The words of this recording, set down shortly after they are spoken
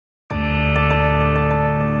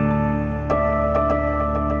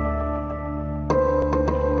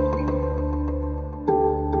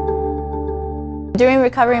During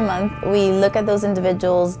Recovery Month, we look at those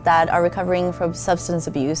individuals that are recovering from substance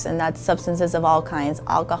abuse, and that's substances of all kinds: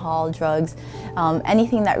 alcohol, drugs,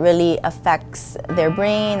 anything that really affects their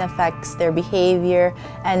brain, affects their behavior,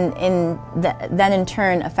 and then in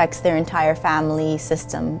turn affects their entire family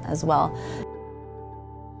system as well.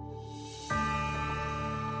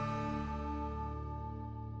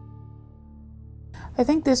 I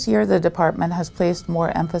think this year the department has placed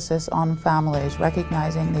more emphasis on families,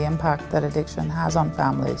 recognizing the impact that addiction has on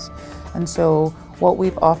families. And so what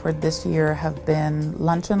we've offered this year have been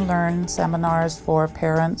lunch and learn seminars for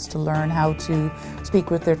parents to learn how to speak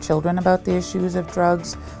with their children about the issues of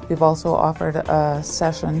drugs. We've also offered a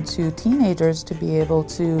session to teenagers to be able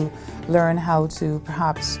to learn how to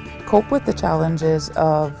perhaps cope with the challenges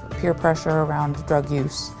of peer pressure around drug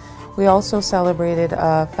use. We also celebrated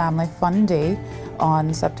a Family Fun Day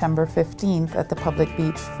on September 15th at the public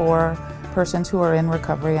beach for persons who are in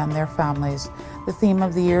recovery and their families. The theme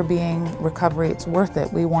of the year being Recovery, It's Worth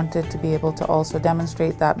It. We wanted to be able to also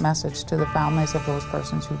demonstrate that message to the families of those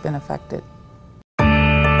persons who've been affected.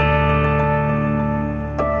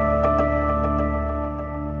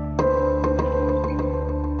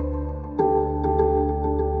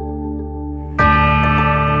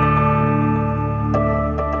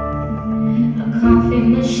 Coffee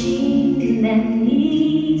machine that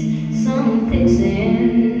needs some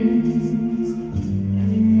fixing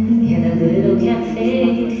in a little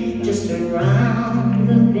cafe just around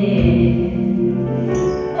the bend.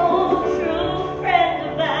 Oh, true friend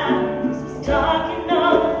of ours was talking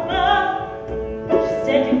on the phone. She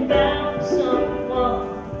said you found someone.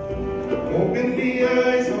 Open the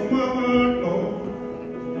eyes of my heart, Lord.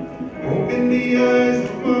 Open the eyes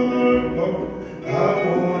of my heart, Lord. I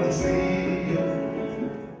want to see.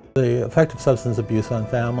 The effect of substance abuse on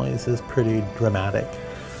families is pretty dramatic.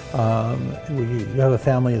 You have a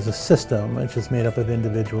family as a system, which is made up of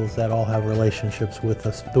individuals that all have relationships with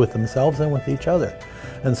themselves and with each other.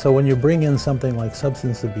 And so when you bring in something like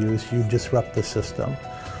substance abuse, you disrupt the system.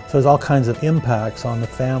 So there's all kinds of impacts on the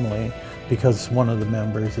family because one of the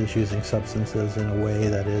members is using substances in a way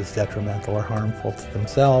that is detrimental or harmful to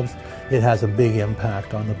themselves. It has a big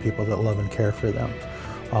impact on the people that love and care for them.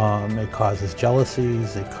 It causes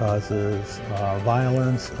jealousies, it causes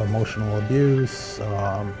violence, emotional abuse,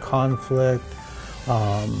 conflict,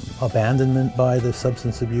 abandonment by the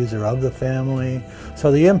substance abuser of the family.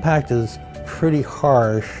 So the impact is pretty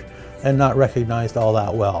harsh and not recognized all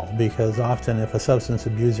that well, because often if a substance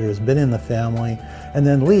abuser has been in the family and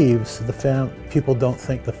then leaves, people don't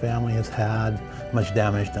think the family has had much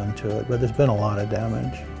damage done to it, but there's been a lot of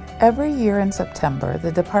damage. Every year in September,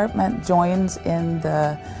 the department joins in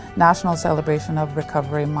the National Celebration of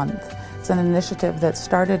Recovery Month. It's an initiative that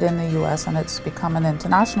started in the US and it's become an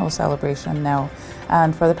international celebration now.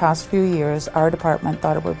 And for the past few years, our department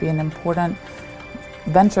thought it would be an important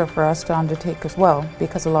venture for us to undertake as well,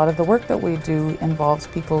 because a lot of the work that we do involves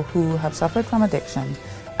people who have suffered from addiction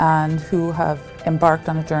and who have embarked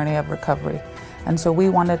on a journey of recovery. And so we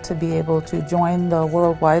wanted to be able to join the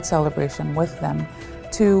worldwide celebration with them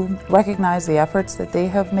to recognize the efforts that they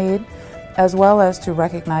have made, as well as to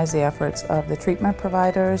recognize the efforts of the treatment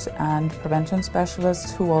providers and prevention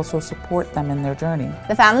specialists who also support them in their journey.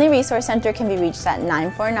 The Family Resource Center can be reached at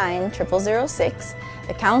 949-0006.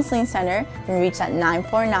 The Counselling Centre can be reached at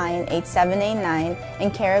 949-8789.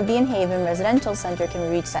 And Caribbean Haven Residential Center can be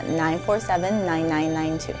reached at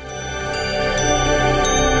 947-9992.